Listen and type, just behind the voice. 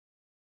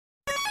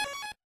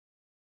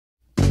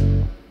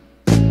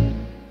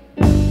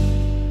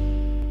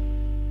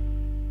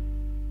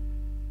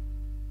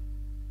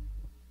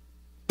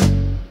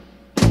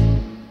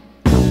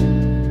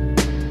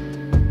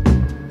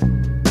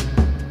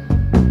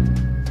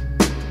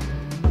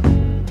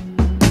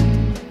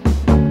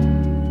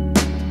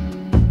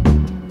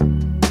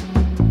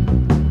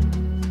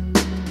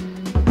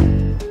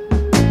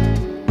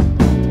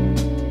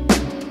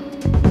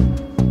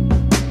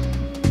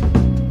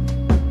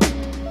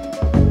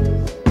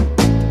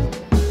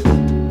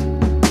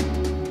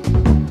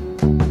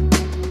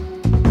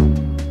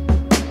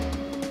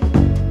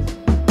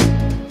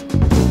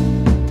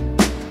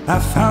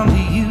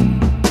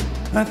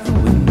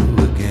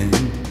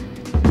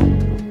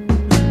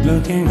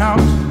looking out,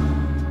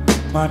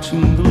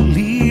 watching the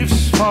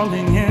leaves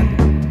falling in.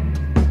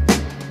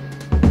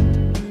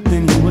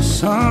 Then you were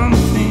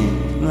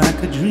something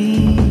like a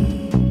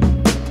dream.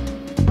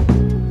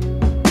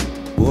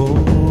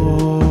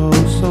 Oh,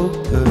 so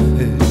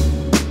perfect,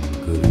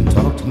 couldn't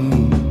talk to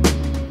me.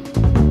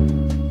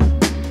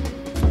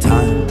 The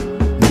time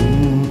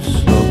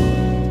moves slow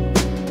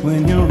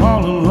when you're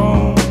all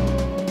alone,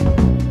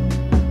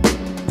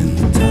 and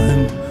the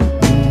time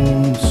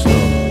moves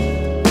slow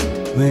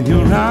when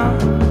you're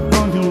out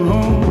on your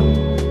own,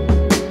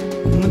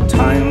 and the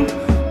time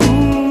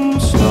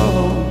moves slow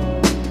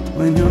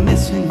when you're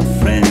missing a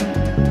friend,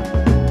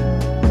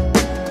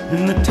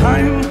 and the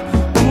time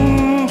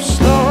moves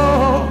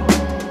slow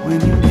when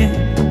you get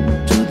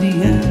to the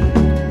end.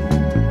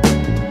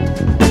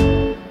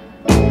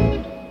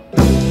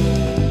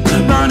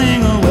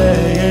 Running away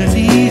is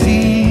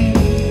easy,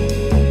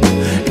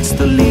 it's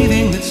the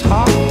leaving that's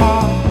hard.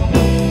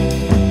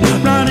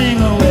 Running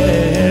away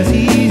is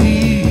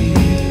easy,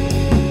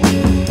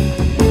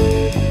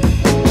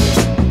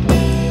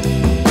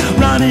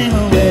 running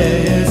away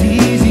is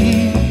easy,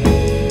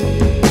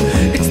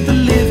 it's the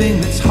living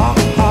that's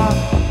hard.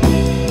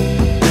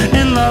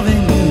 And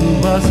loving you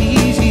was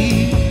easy,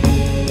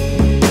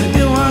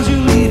 it was you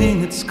leaving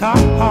that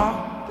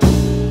scarred.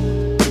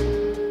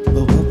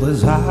 But what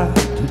was I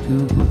to do?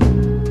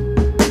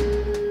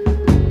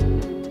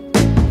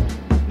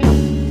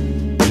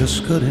 Just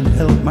couldn't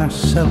help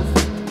myself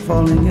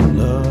falling in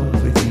love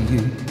with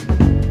you.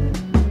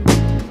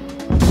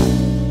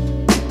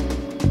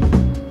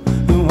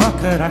 And what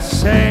could I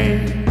say?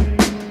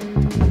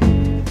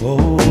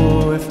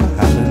 Oh, if I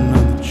had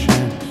another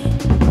chance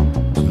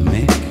to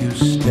make you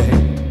stay.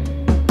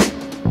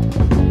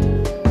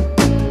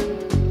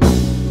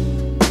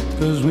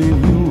 'Cause when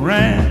you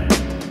ran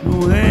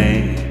away,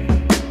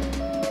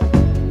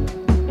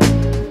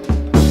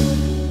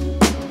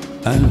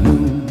 I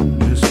knew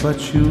just what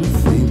you were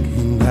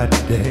thinking that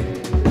day.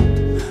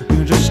 You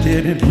just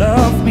didn't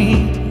love me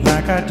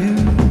like I do,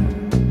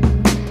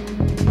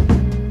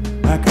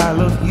 like I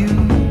love you.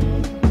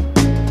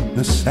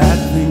 The sad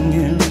thing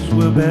is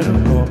we're better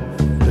off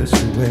this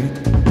way.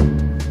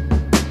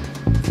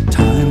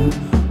 Time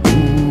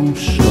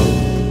moves slow,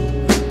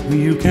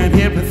 you can't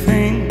hear a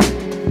thing.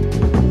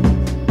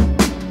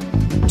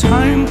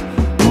 Time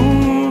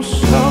moves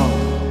slow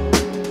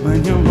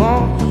when you're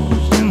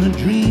lost in the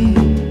dream.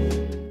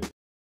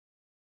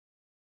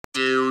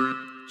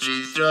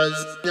 She's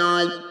just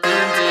not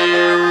into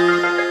you.